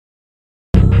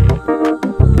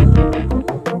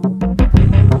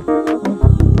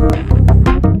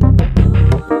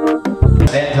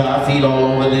Stand to our feet all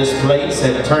over this place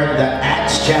and turn to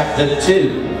Acts chapter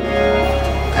 2.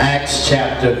 Acts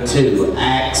chapter 2.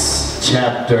 Acts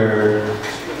chapter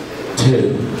 2.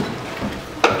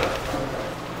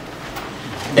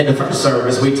 In the first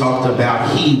service, we talked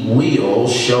about He will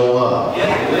show up.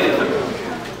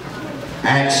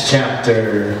 Acts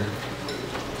chapter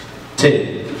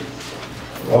 2.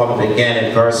 I want to begin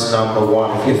at verse number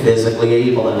 1. If you're physically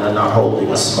able and are not holding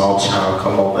a small child,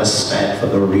 come on, let's stand for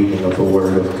the reading of the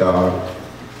Word of God.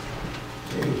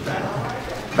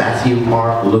 Amen. Matthew,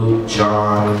 Mark, Luke,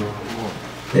 John.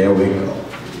 There we go.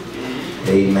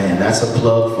 Amen. That's a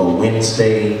plug for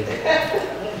Wednesday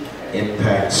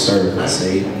Impact Service.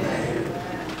 Amen.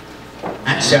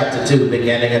 Acts chapter 2,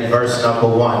 beginning at verse number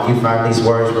 1. You find these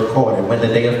words recorded. When the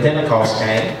day of Pentecost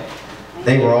came,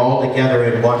 they were all together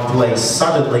in one place.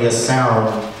 Suddenly a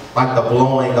sound like the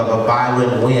blowing of a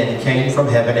violent wind came from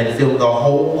heaven and filled the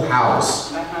whole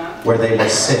house where they were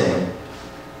sitting.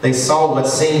 They saw what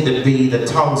seemed to be the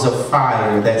tongues of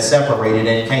fire that separated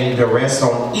and came to rest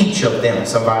on each of them.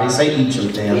 Somebody say each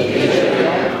of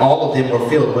them. All of them were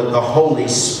filled with the Holy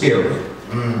Spirit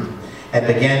and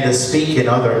began to speak in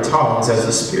other tongues as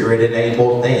the Spirit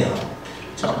enabled them.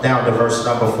 Jump down to verse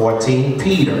number 14.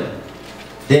 Peter.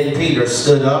 Then Peter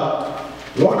stood up.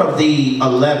 One of the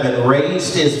 11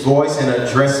 raised his voice and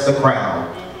addressed the crowd.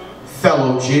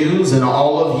 Fellow Jews and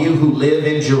all of you who live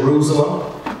in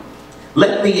Jerusalem,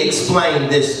 let me explain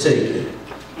this to you.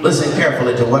 Listen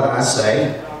carefully to what I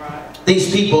say.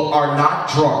 These people are not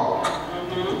drunk,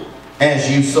 as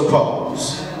you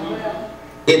suppose.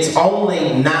 It's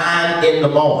only 9 in the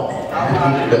morning.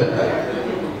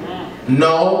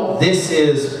 No, this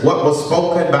is what was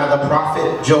spoken by the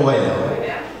prophet Joel.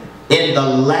 In the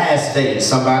last days,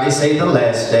 somebody say the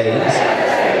last days,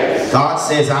 God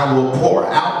says, I will pour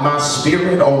out my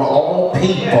Spirit on all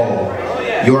people.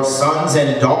 Your sons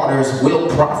and daughters will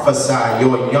prophesy.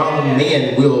 Your young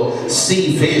men will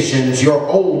see visions. Your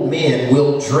old men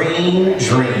will dream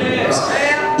dreams.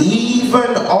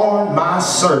 Even on my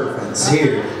servants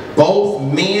here, both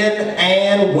men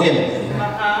and women,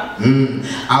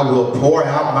 I will pour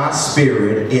out my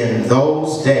Spirit in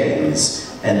those days,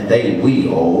 and they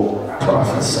will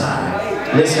prophesy.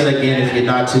 Listen again, if you're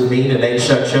not too mean, and then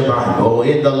shut your Bible.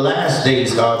 In the last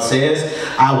days, God says,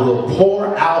 I will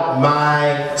pour out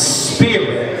my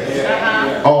Spirit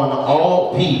on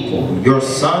all people. Your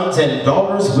sons and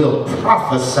daughters will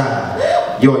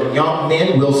prophesy. Your young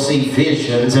men will see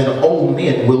visions, and old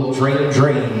men will dream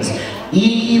dreams.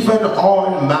 Even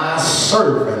on my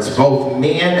servants, both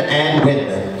men and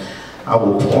women, I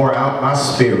will pour out my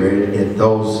Spirit in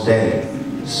those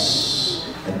days,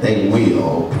 and they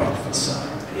will prophesy.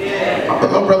 My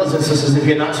brothers and sisters, if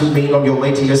you're not too mean, on your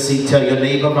way to your seat, tell your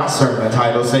neighbor my sermon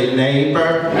title. Say,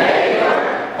 neighbor,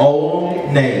 neighbor,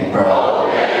 oh neighbor, oh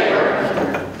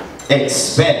neighbor.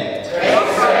 Expect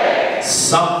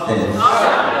something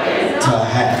to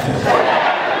happen.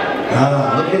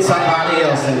 Look at somebody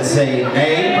else and say,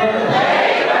 neighbor,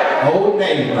 oh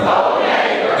neighbor,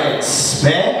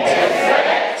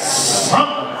 expect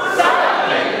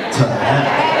something to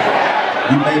happen.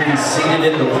 You may be seated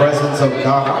in the presence of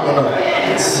God. I want to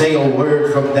say a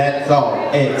word from that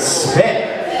thought.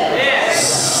 Expect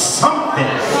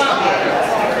something.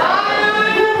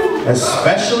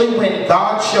 Especially when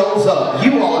God shows up,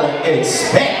 you ought to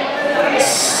expect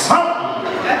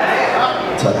something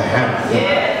to happen.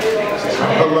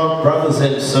 Beloved brothers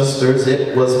and sisters,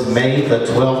 it was May the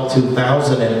 12th,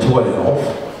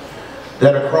 2012.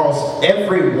 that across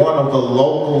every one of the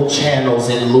local channels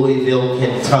in Louisville,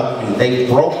 Kentucky, they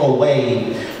broke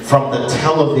away from the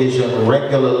television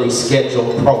regularly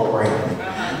scheduled programming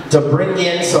to bring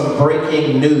in some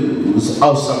breaking news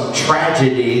of some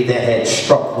tragedy that had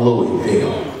struck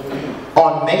Louisville.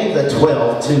 On May the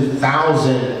 12th,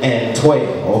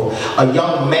 2012, a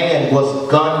young man was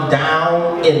gunned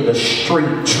down in the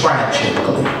street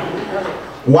tragically.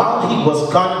 While he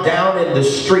was gunned down in the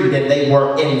street and they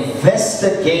were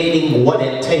investigating what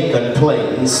had taken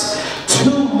place,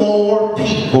 2 more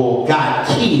people got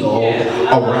killed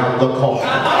around the corner.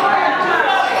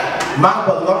 My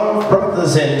beloved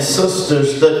brothers and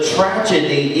sisters, the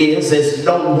tragedy is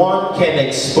no one can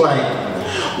explain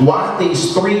why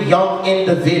these 3 young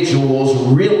individuals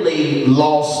really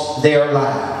lost their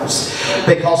lives.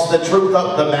 Because the truth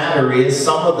of the matter is,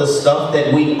 some of the stuff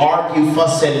that we argue,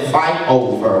 fuss, and fight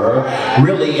over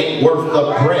really ain't worth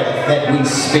the breath that we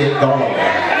spend on it.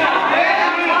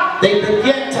 They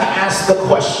begin to ask ask the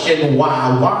question,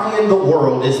 why? Why in the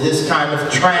world is this kind of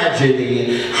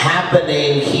tragedy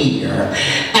happening here?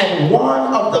 And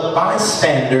one of the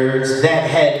bystanders that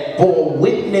had bore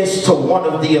witness to one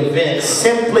of the events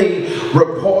simply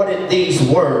reported these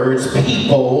words: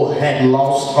 people had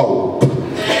lost hope.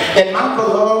 And my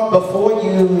beloved, before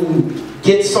you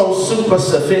get so super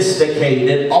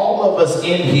sophisticated, all of us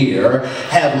in here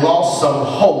have lost some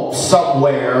hope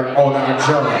somewhere on our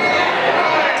journey.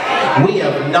 We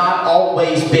have not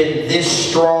always been this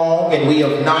strong, and we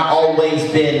have not always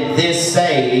been this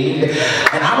saved.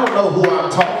 And I don't know who I'm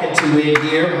talking to in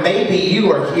here. Maybe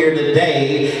you are here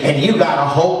today and you got a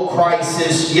hope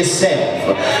crisis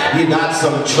yourself. You got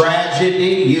some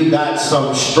tragedy, you got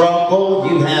some struggle,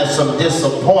 you have some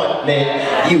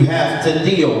disappointment you have to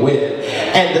deal with.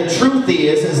 And the truth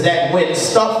is that when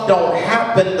stuff don't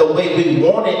happen the way we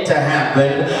want it to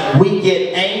happen, we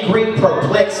get angry,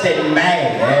 perplexed, and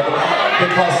mad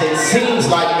because it seems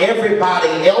like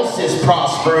everybody else is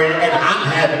prospering and I'm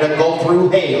having to go through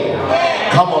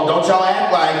hell. Come on, don't y'all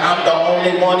act like I'm the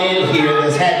only one in here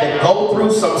that's had to go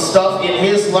through some stuff in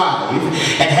his life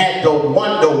and had to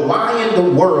wonder why in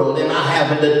the world am I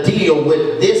having to deal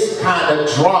with this kind of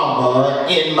drama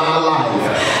in my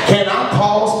life. Can I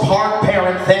pause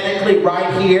parenthetically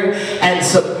right here and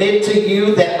submit to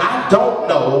you that I don't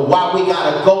know why we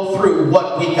got to go through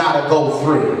what we got to go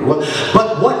through.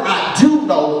 But what I do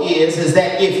know is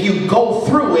that if you go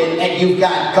through it and you've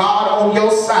got God on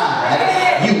your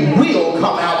side, you will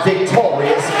come out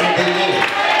victorious in the end.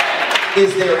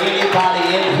 Is there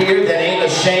anybody in here that ain't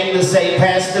ashamed to say,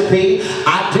 Pastor P,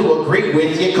 I do agree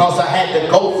with you because I had to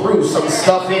go through some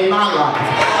stuff in my life.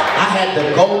 I had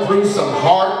to go through some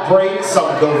heartbreak,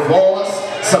 some divorce,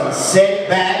 some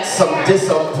setbacks, some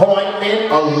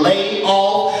disappointment, a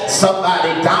layoff, somebody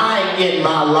dying in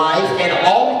my life, and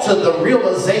all to the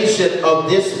realization of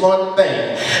this one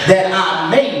thing, that I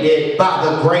made it by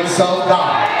the grace of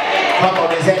God. Come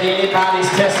on, is that anybody's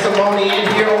testimony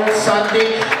in here on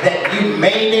Sunday, that you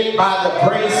made it by the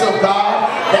grace of God?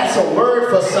 That's a word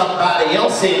for somebody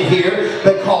else in here,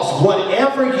 because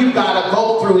whatever you got to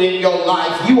go through in your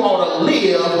life, you ought to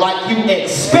live like you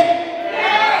expect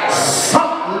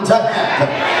something to happen.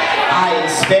 I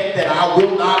expect that I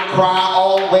will not cry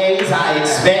always. I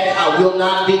expect I will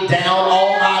not be down all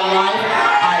my life.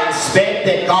 I expect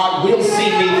that God will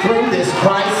see me through this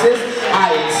crisis.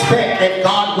 I expect that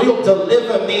God will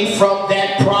deliver me from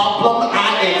that problem.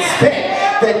 I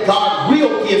expect that God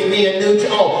will give me a new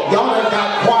job. Oh, y'all done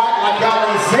got quiet like y'all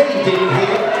ain't saved in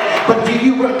here. But do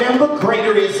you remember,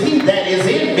 greater is He that is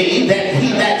in me than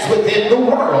he that's within the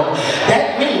world?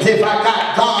 That means if I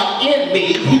got God in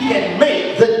me, He can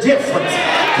make the difference.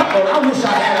 Come on, I wish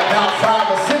I had about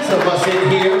 5 or 6 of us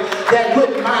in here that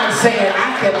wouldn't mind saying, I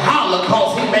can holler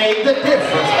because He made the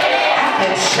difference. I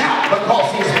can shout because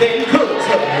He's been good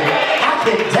to me. I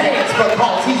can dance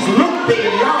because He's looked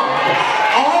beyond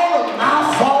all of my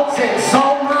faults and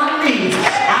saw my needs.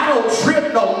 I don't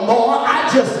trip no more. I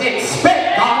just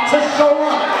expect God to show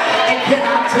up. And can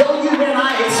I tell you, when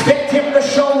I expect Him to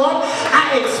show up,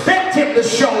 I expect Him to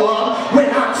show up when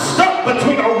I'm stuck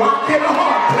between a rock and a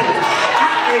hard place.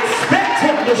 I expect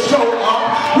Him to show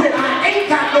up when I ain't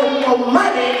got no more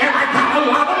money and I got a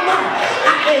lot of money.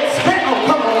 I expect, oh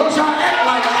come on, don't y'all act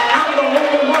like I'm the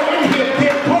only one in here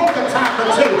been broke a time or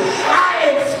two.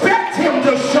 I expect Him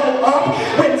to show up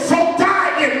when folk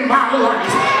die in my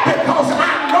life, because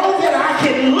I know that I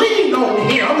can lean on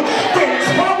Him when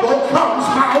trouble comes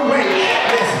my way.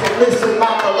 Listen, my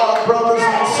beloved brothers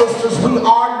and sisters, we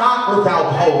are not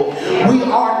without hope. We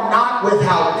are not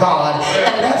without God.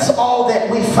 And that's all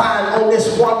that we find on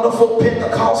this wonderful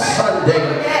Pentecost Sunday.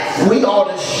 We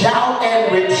ought to shout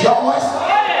and rejoice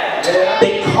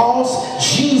because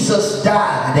Jesus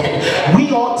died. And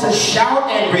we ought to shout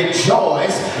and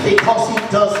rejoice because He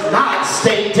does not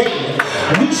stay dead.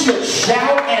 We should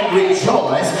shout and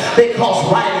rejoice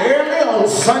because right early on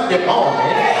Sunday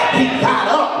morning, He got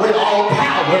up with all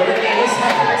power in His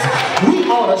hands. We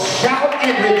ought to shout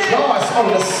and rejoice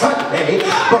on a Sunday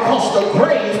because the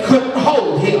grave couldn't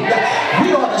hold Him.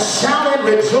 We ought to shout and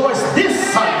rejoice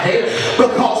this Sunday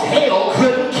because hell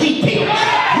couldn't keep Him.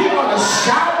 We ought to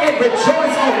shout and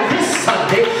rejoice on this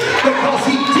Sunday because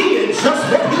He did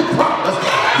just what He promised.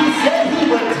 He said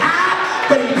He would die,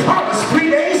 but He promised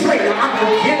 3 days later, I'm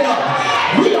going to get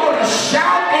up. We ought to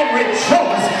shout and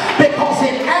rejoice because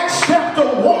in Acts chapter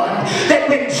 1, that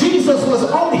when Jesus was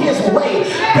on His way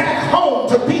back home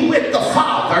to be with the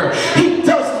Father, He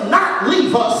does not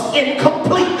leave us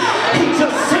incomplete. He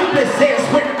just simply says,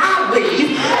 when I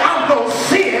leave, I'm going to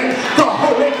send the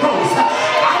Holy Ghost.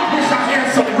 I wish I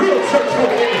had some real church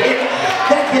folk in here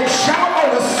that can shout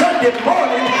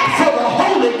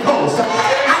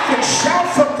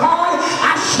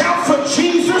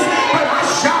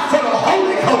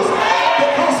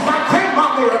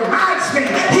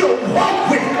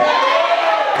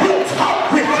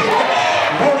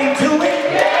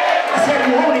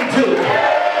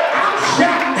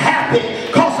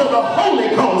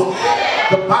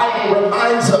Bible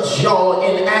reminds us, y'all,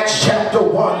 in Acts chapter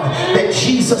 1, that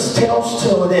Jesus tells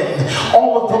to them,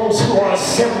 all of those who are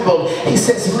assembled, he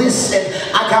says, listen,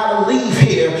 I gotta leave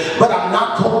here, but I'm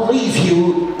not gonna leave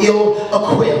you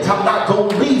ill-equipped. I'm not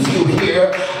gonna leave you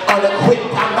here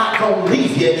unequipped. I'm not gonna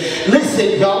leave you.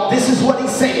 Listen, y'all, this is what he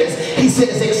says. He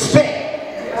says,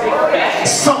 expect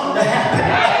something to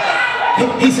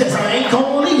happen. He says, I ain't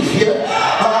gonna leave you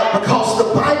because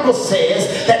the Bible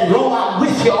says that, lo, I'm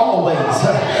with you always,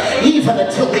 even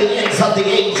until the ends of the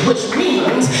age, which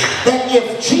means that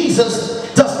if Jesus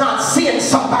does not send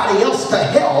somebody else to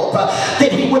help,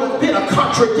 then he would have been a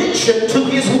contradiction to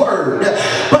his word.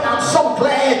 But I'm so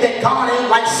glad that God ain't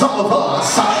like some of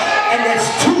us, and that's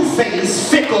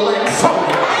two-faced, fickle, and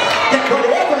phony, that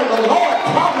whatever the Lord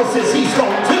promises he's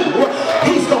going to do,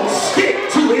 he's going to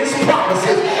stick to his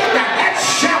promises. Now that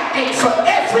shout ain't for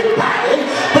everybody,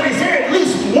 but is there at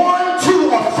least 1,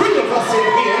 2, or 3 of us in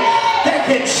here that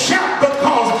can shout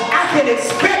because I can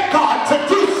expect God to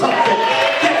do something?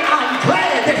 That I'm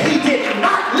glad that he did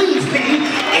not leave me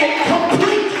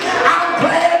incomplete. I'm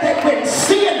glad that when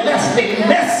sin left me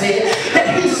messy,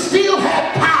 that he still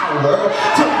had power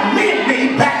to mend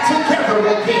me back together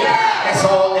again. That's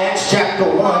all Acts chapter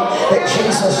 1 that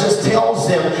Jesus just tells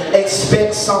them,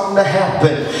 expect something to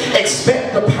happen.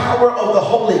 Expect the power of the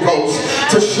Holy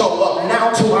Ghost to show up.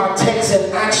 Now to our text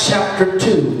in Acts chapter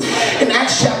 2. In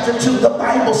Acts chapter 2, the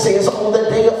Bible says on the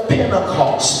day of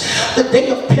Pentecost. The day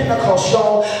of Pentecost,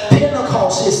 y'all,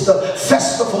 Pentecost is the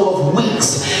festival of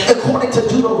weeks. According to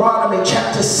Deuteronomy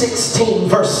chapter 16,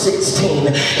 verse 16.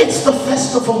 It's the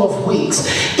festival of weeks.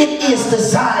 It is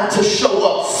designed to show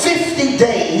up 50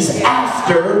 days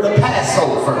after the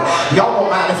Passover. Y'all don't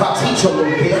mind if I teach a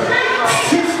little bit.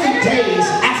 50 days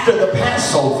after the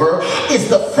Passover is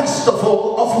the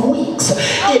festival of weeks.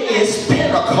 It is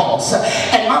Pentecost.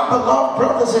 And my beloved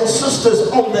brothers and sisters,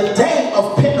 on the day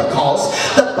of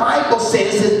Pentecost, the Bible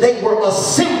says that they were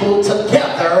assembled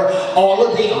together, all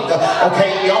of them.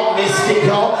 Okay, y'all missed it,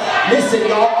 y'all. Listen,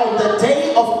 y'all, on the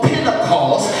day of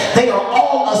Pentecost, they are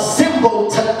all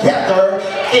assembled together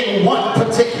in one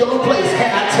particular place.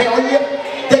 Can I tell you?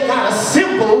 They got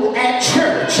assembled at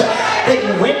church.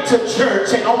 They went to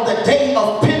church, and on the day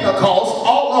of Pentecost,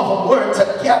 all of them were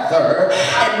together.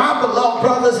 And my beloved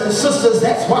brothers and sisters,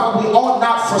 that's why we ought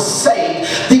not forsake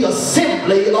the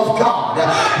assembly of God.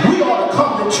 We ought to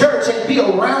come to church and be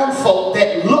around folk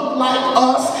that look like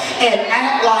us and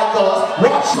act like us.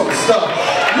 Watch some stuff.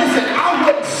 Listen, I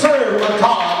wouldn't serve a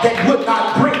God that would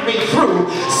not bring me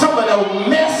through some of the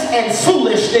mess and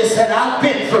foolishness that I've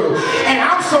been through. And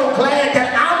I'm so glad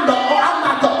that I'm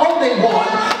not the only one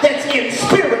that's in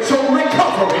spiritual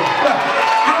recovery.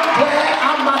 I'm glad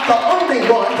I'm not the only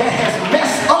one that has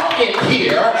messed up in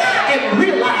here and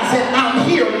realized that I'm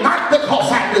here not because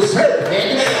I deserve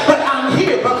it, but I'm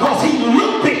here because he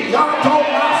looked beyond all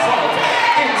my fault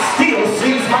and still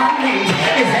sees my needs.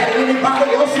 Is that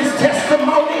anybody else's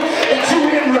testimony that you're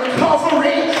in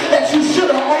recovery, that you should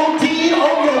have OD'd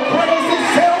on your crazy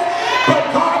self, but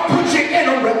God put you in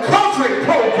a recovery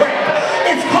program?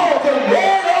 It's called the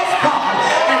Word of God.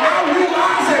 And I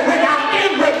realize that when I'm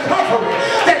in recovery,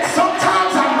 that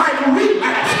sometimes I might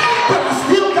relapse, but I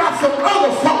still got some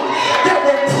other folk that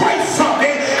will pray for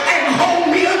me and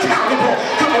hold me accountable.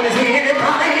 Come on, is there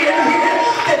anybody in here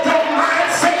that don't mind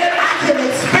saying I can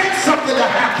expect something to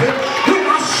happen when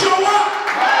I show up?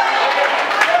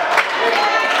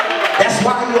 That's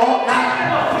why you ought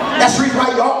not. That's the reason why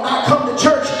you ought not come to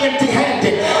church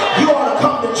empty-handed. You ought to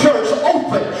come to church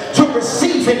open to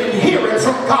receiving and hearing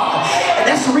from God. And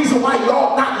that's the reason why you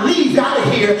ought not leave out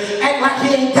of here act like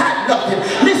you ain't got nothing.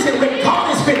 Listen, when God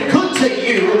has been good to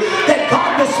you, that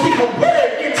God will speak a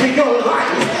word into your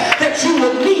life that you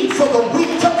will need for the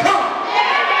week to come.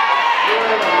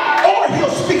 Or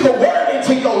he'll speak a word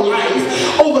into your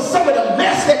life over some of the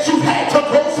mess that you've had to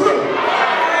go through.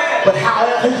 But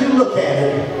however you look at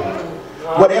it,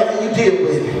 whatever you deal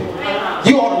with,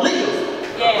 you ought to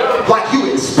live like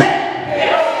you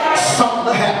expect something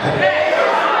to happen.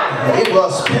 It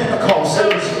was Pentecost.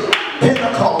 It was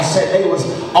Pentecost, and they was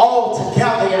all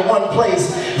together in one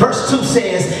place. Verse 2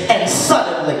 says, and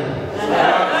suddenly.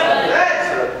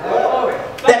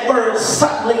 That word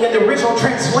suddenly in the original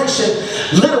translation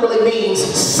literally means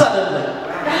suddenly.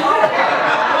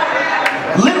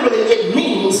 Literally it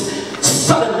means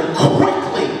suddenly,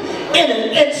 quickly, in an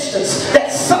instance.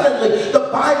 That suddenly, the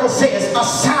Bible says, a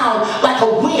sound like a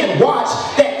wind, watch,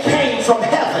 that came from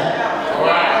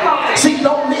heaven. See,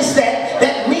 don't miss that.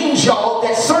 That means, y'all,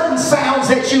 that certain sounds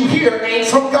that you hear ain't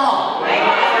from God.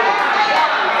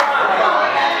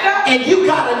 And you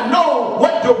got to know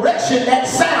what direction that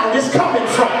sound is coming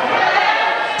from.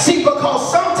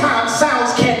 because sometimes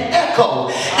sounds can echo,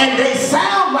 and they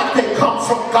sound like they come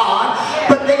from God,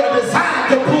 but they are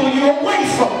designed to pull you away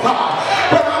from God.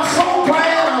 But I'm so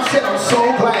glad, I'm so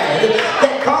glad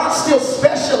that God still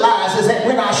specializes, and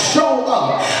when I show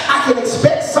up, I can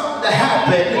expect something to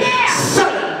happen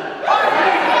suddenly.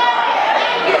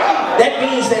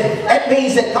 That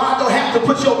means that God don't have to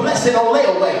put your blessing on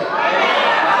layaway.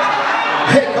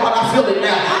 Hey God, I feel it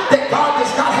now. That God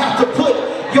does not have to put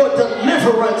your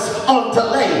deliverance on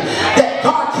delay. That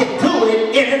God can do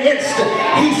it in an instant.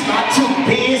 He's not too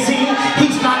busy.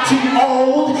 He's not too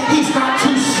old. He's not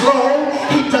too slow.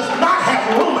 He does not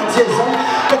have rheumatism,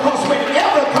 because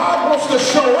whenever God wants to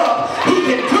show up, he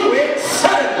can do it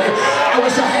suddenly. I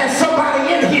wish I had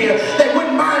somebody in here that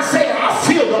wouldn't mind saying, I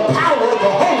feel the power of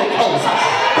the Holy Ghost,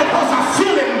 because I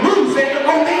feel it moving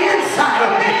on the inside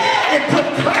of me. It put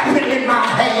clapping in my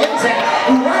hands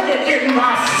and running in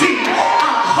my feet.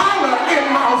 I holler in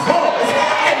my voice.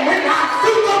 And when I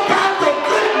think about the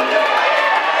goodness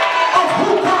of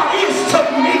who God is to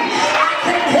me, I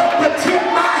can't help but tip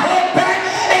my head back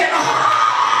and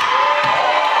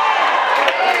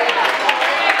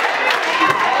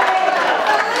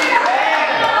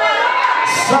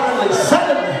suddenly,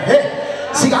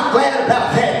 see, I'm glad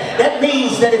about that. That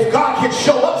means that if God can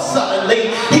show up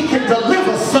suddenly, he can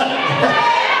deliver suddenly.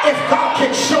 If God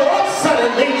can show up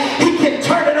suddenly, he can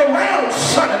turn it around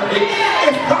suddenly.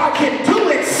 If God can do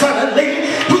it suddenly,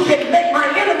 he can make my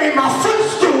enemy my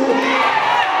footstool.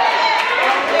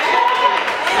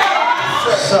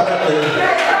 Suddenly,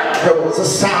 there was a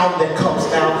sound that comes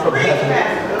down from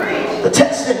heaven. The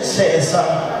text then says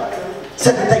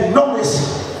that they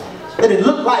noticed that it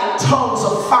looked like tongues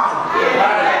of fire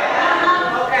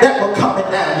that were coming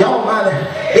down. Y'all mind,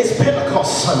 it's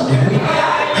Pentecost Sunday.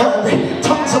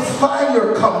 Tongues of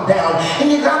fire come down.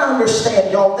 And you got to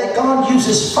understand, y'all, that God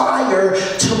uses fire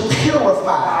to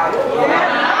purify.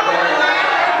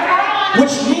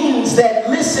 Which means that,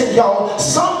 listen, y'all,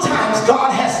 sometimes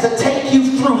God has to take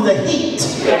you through the heat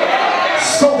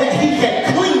so that he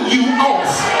can clean you off.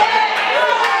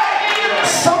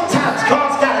 Sometimes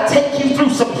God's got to take you through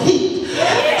some heat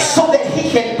so that he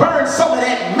can burn some of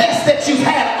that mess that you've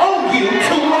had on you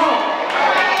too long.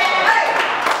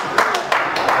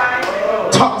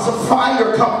 Tongues of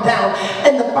fire come down,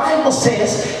 and the Bible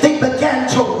says they began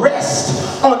to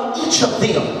rest on each of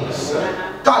them.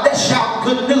 God, that's shout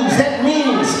good news. That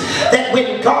means that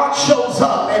when God shows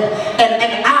up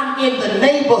and I'm in the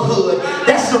neighborhood,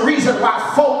 that's the reason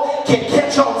why folk can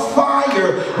catch on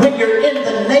fire when you're in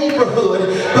the neighborhood,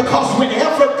 because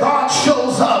whenever God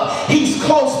shows up, he's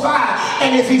close by.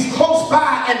 And if he's close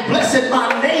by and blessing my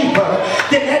neighbor,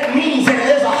 then that means that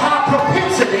there's a high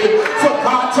propensity for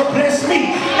God to bless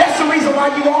me. That's the reason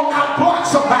why you ought not block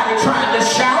somebody trying to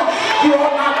shout. You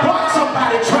ought not block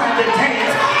somebody trying to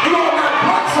dance. You ought not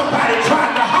block somebody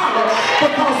trying to holler,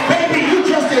 because baby, you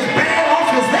just as bad off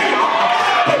as they are.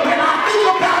 But when I think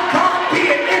about God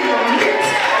being in the midst,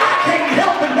 I can't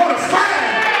help but want to find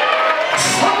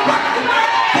somebody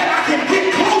that I can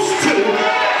get close to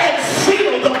and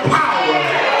feel the power.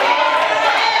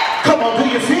 Come on, do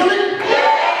you feel it?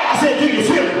 I said, do you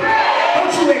feel it?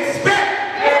 Don't you expect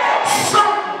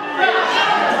something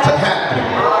to happen?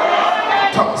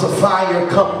 Tongues of fire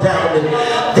come down, and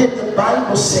then the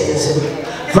Bible says in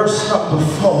verse number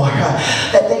 4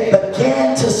 that they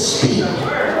began to speak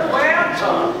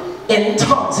in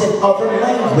tongues in other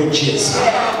languages.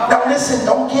 Now listen,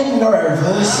 don't get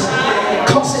nervous,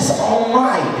 because it's all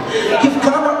right. You've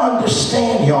got to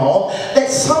understand, y'all, that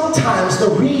sometimes the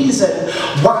reason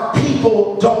why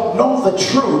people don't know the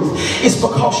truth is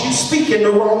because you speak in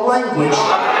the wrong language.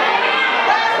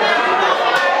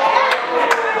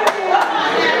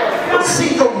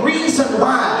 See, the reason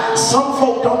why some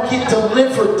folk don't get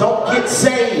delivered, don't get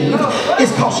saved,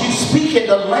 is because you speak in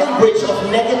the language of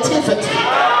negativity.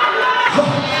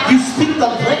 You speak the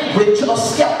language of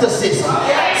skepticism.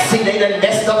 See, they done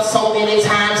messed up so many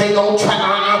times, they gonna try.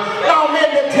 No,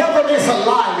 man, the devil is a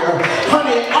liar.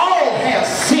 Honey, all have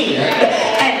sinned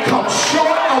and come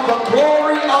short of the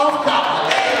glory of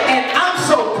God. And I'm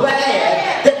so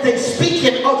glad that they speak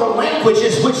in other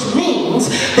languages, which means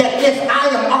that if I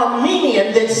am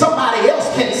Armenian, then somebody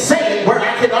else can say it where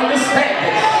I can understand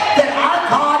it. That our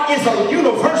God is a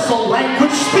universal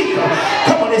language speaker.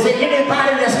 Come on, is there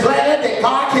anybody that's glad that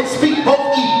God can speak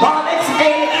both Ebonics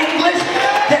and English?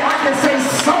 That I can say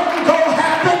something gonna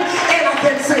happen, and I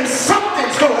can say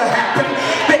something's gonna happen,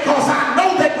 because I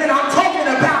know that when I'm talking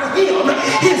about him,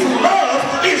 his love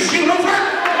is universal.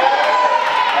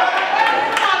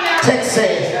 Text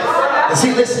says, and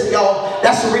see, listen, y'all,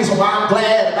 that's the reason why I'm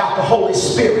glad about the Holy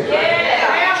Spirit.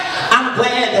 I'm I'm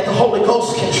glad that the Holy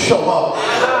Ghost can show up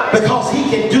because he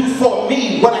can do for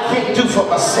me what I can't do for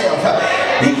myself.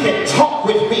 He can talk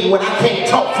with me when I can't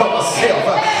talk for myself.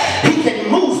 He can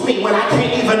move me when I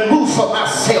can't even move for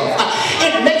myself.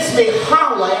 It makes me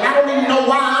holler, and I don't even know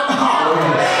why I'm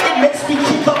hollering. It makes me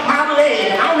kick up my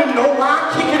leg, and I don't even know why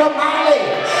I'm kicking up my leg.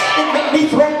 It makes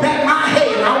me throw back my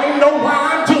head, and I don't even know why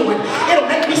I'm doing. It'll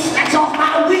make me snatch off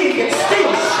my wig and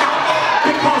still shout.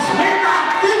 Because when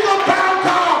I think about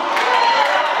God,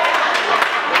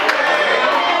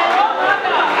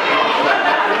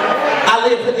 I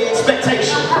live with the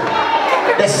expectation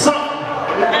that something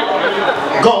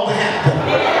gonna happen.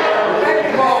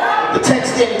 The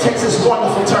text then takes this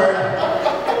wonderful turn.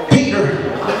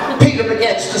 Peter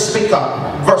begins to speak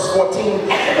up. Verse 14,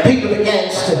 Peter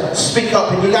begins to speak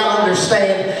up, and you gotta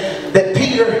understand that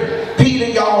Peter,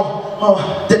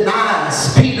 y'all,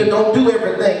 denies. Peter don't do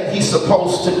everything he's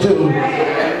supposed to do,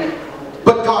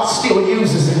 but God still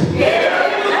uses him.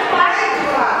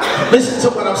 Listen to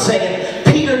what I'm saying.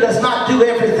 Peter does not do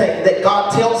everything that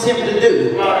God tells him to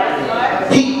do.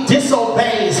 He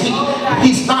disobeys.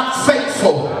 He's not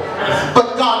faithful,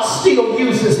 but God still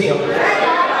uses him.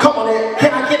 Come on,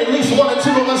 can I get at least one or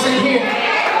two of us in here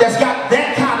that's got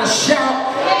that kind of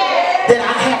shout, that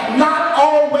I have not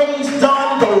always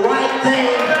done the right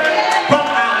thing, but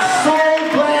I'm so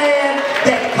glad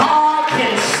that God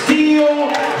can still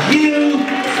use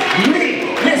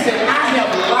me. Listen, I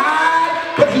have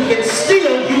lied, but he can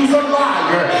still use a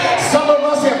liar. Some of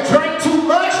us have drank too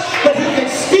much, but he can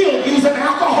still use an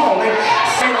alcoholic.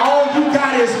 And all you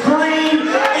got is green,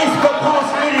 it's because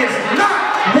it is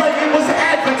not what it was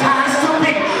advertised to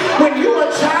be. When you're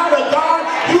a child of God,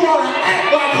 you ought to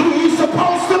act like who you're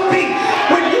supposed to be.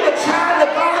 When you're a child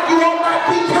of God, you ought not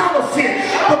be counterfeit,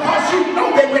 because you know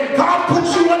that when God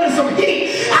puts you under some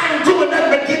heat, I ain't doing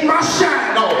nothing but get my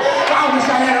shine on. I wish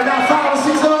I had about 5 or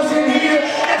 6 of us in here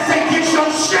and say, get your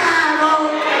shine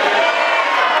on.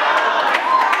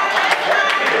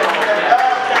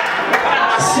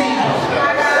 I see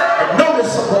a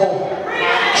noticeable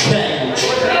change.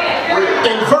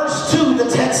 In verse 2, the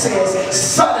text says,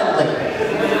 suddenly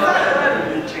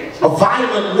a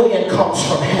violent wind comes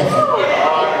from heaven.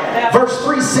 Verse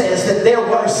 3 says that there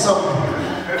were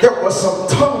some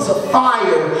tongues of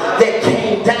fire that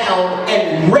came down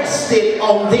and rested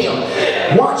on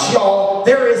them. Watch, y'all,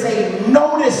 there is a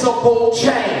noticeable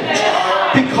change,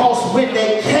 because when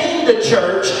they came to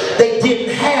church, they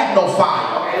didn't have no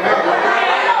fire.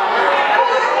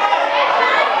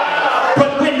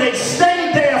 But when they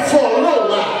stayed there for a little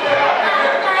while,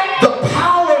 the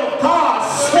power of God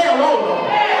fell on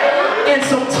them, and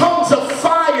some tongues of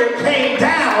fire came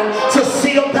down to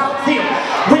see about them.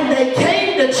 When they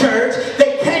came to church,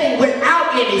 they came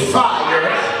without any fire,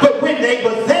 but when they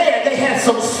were there, they had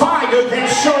some fire that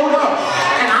showed up.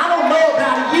 And I don't know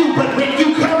about you, but when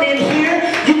you come in here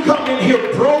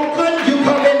broken, you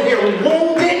come in here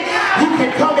wounded, you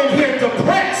can come in here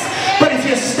depressed, but if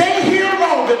you stay here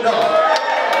long enough,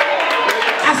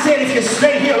 I said if you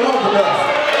stay here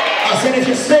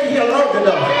long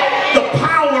enough, the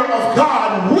power of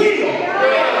God will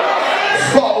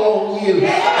fall on you.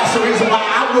 That's the reason why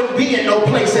I wouldn't be in no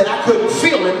place that I couldn't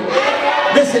feel him.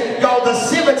 Listen, y'all, the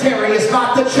cemetery is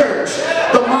not the church.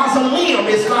 The mausoleum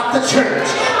is not the church.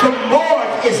 The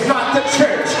morgue is not the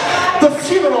church. The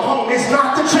funeral home is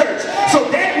not the church.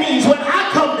 So that means when I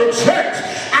come to church,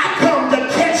 I come to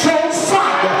catch on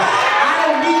fire. I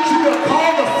don't need you to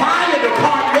call the fire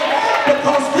department,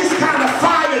 because this kind of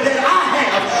fire that I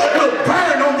have will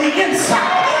burn on the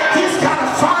inside. This kind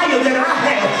of fire that I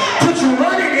have puts you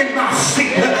running in my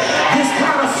feet. This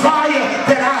kind of fire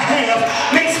that I have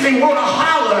makes me want to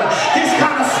holler. This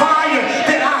kind of fire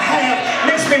that I have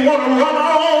makes me want to run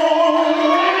on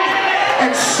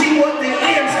and see what the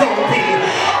end's going to be.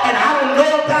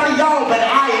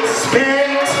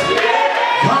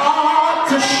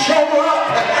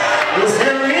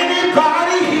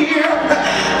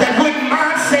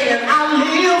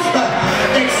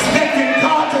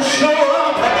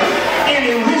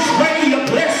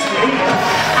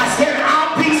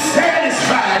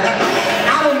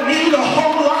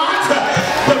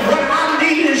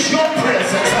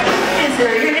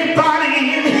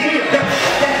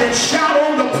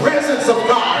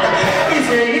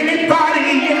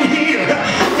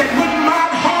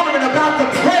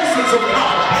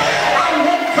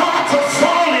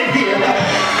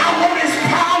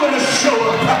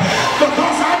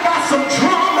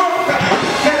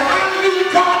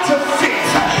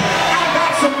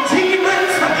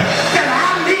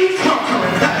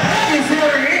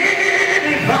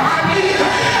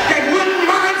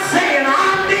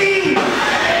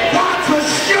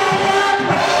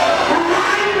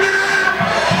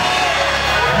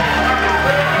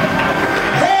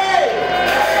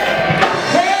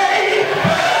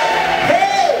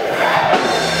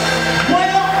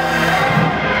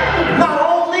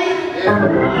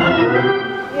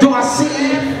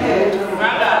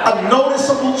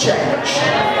 change.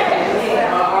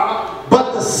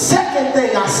 But the second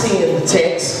thing I see in the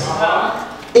text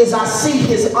is I see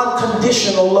his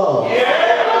unconditional love.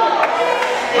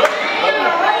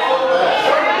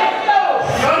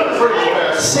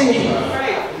 See,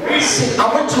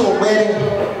 I went to a wedding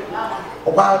a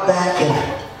while back, and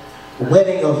a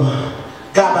wedding of a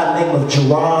guy by the name of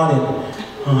Gerard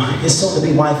and his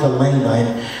soon-to-be wife Elena. And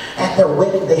at their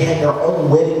wedding, they had their own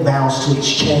wedding vows to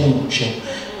exchange. And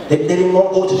they didn't want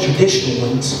to go to traditional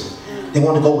ones. They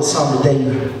wanted to go with some that they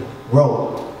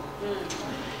wrote.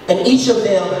 And each of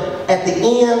them, at the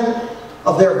end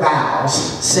of their vows,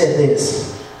 said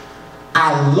this: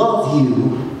 I love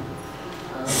you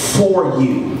for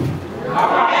you.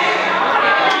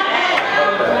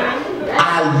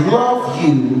 I love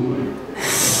you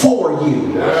for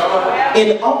you.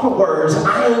 In other words,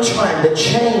 I ain't trying to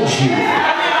change you.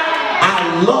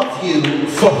 I love you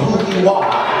for who you are.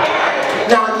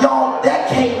 Now, y'all, that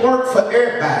can't work for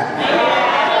everybody.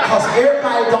 Because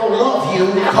everybody don't love you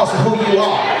because of who you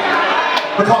are.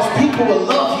 Because people will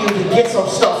love you to get some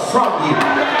stuff from you.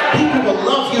 People will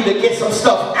love you to get some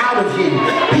stuff out of you.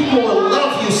 People will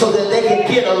love you so that they can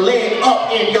get a leg up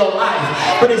in your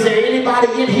life. But is there anybody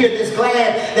in here that's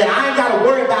glad that I ain't got to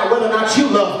worry about whether or not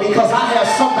you love me, because I have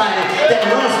somebody that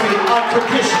loves me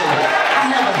unconditionally. I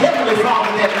have a heavenly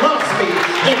Father that loves me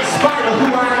in spite of who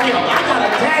I am. I got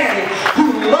a daddy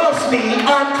who loves me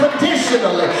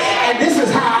unconditionally. And this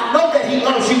is how I know that he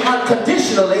loves you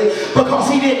unconditionally, because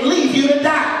he didn't leave you to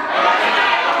die.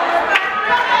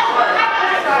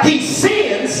 He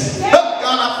sends, oh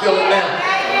God, I feel it now.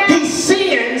 He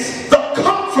sends the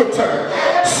Comforter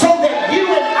so that you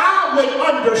and I would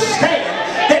understand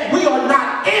that we are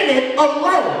not in it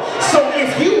alone. So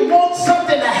if you want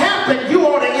something to happen, you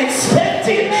ought to expect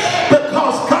it,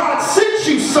 because God sent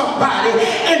you somebody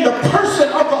in the person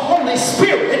of the Holy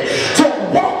Spirit to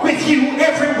walk with you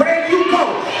everywhere you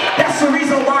go. That's the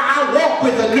reason why I walk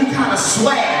with a new kind of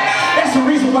swag. That's the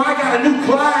reason why I got a new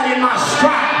glide in my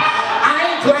stride. I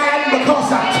ain't gliding because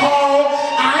I'm tall.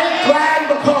 I ain't gliding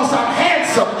because I'm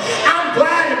handsome. I'm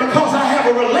gliding because I have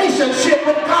a relationship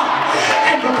with God.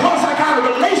 And because I got a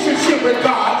relationship with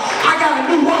God, I got a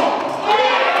new walk.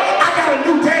 I got a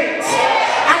new dance.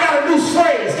 I got a new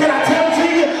phrase. Can I tell it to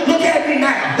you? Look at me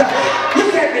now.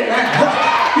 Look at me now.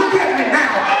 Look at me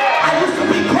now. I used to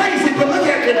be crazy, but look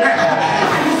at me now.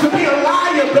 I used to be a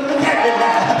liar, but look at me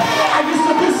now. I used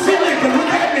to be silly, but look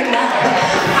at me now.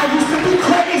 I used to be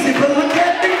crazy, but look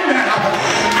at me now.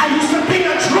 I used to be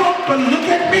a drunk, but look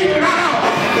at me now.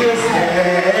 Is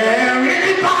there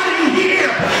anybody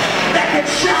here that can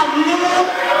shout, look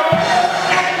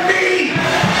at me?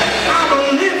 I'm a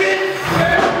living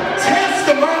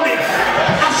testimony.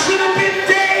 I should have been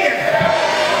dead,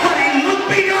 but he looked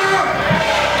beyond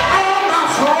all my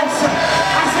faults.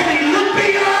 I said he looked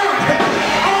beyond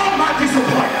all my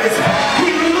disappointments. He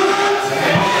looked.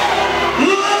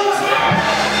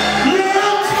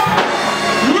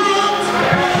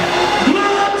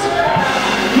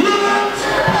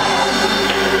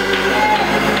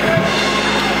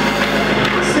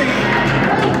 See,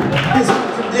 his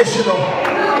unconditional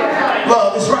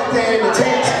love is right there in the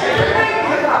text.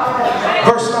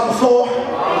 Verse number 4.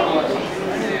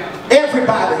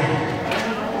 Everybody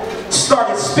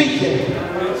started speaking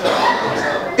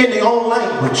in their own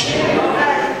language.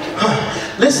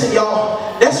 Listen,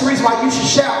 y'all, that's the reason why you should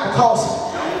shout, because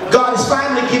God is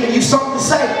finally giving you something to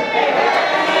say.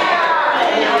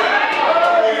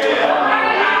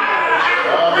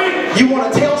 You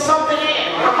want to tell something?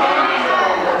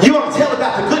 You want to tell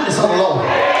about the goodness of the Lord.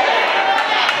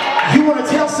 You want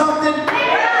to tell something?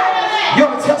 You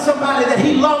want to tell somebody that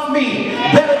he loved me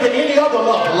better than any other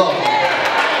love.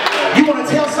 You want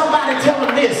to tell somebody, tell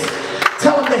them this.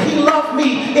 Tell them that he loved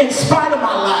me in spite of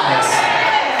my lies.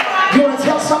 You want to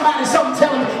tell somebody something,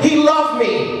 tell them he loved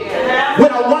me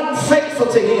when I wasn't faithful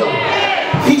to him.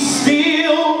 He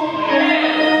still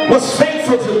was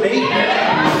faithful to me.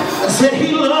 I said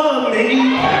he loved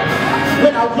me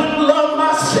when I wouldn't love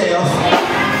myself.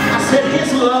 I said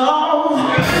his love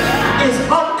is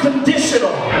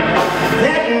unconditional.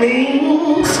 That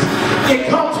means it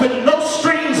comes with no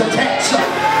strings attached.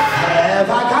 Have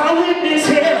I got a witness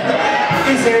here?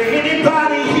 Is there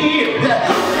anybody here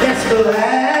that's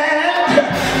glad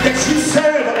that you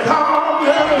serve a God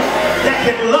that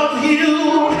can love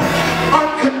you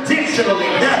unconditionally,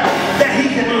 that he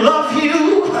can love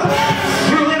you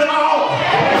through it all?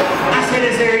 I said,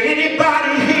 is there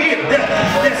anybody here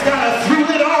that's got a through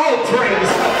it all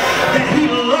praise, that he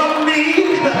loved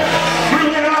me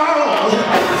through it all,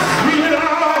 through it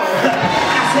all?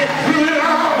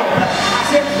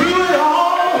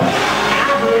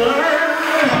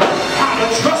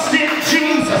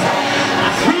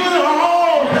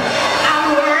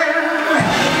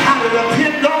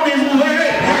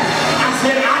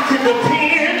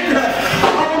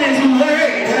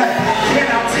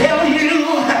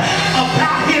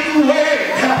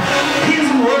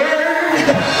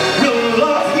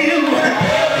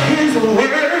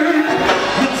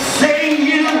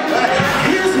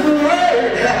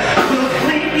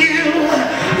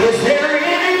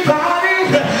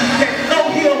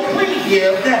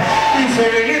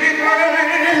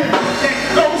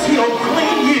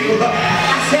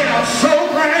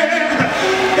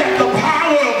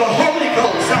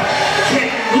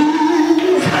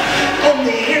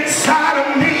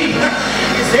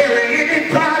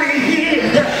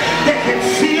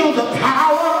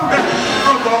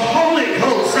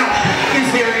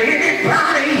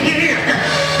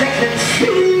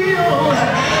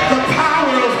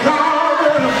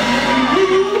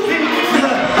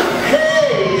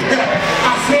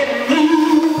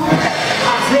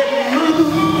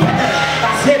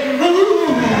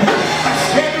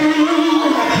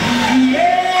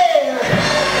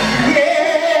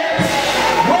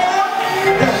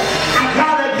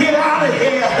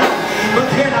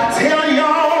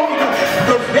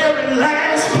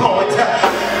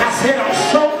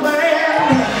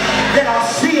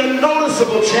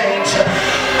 irreversible change.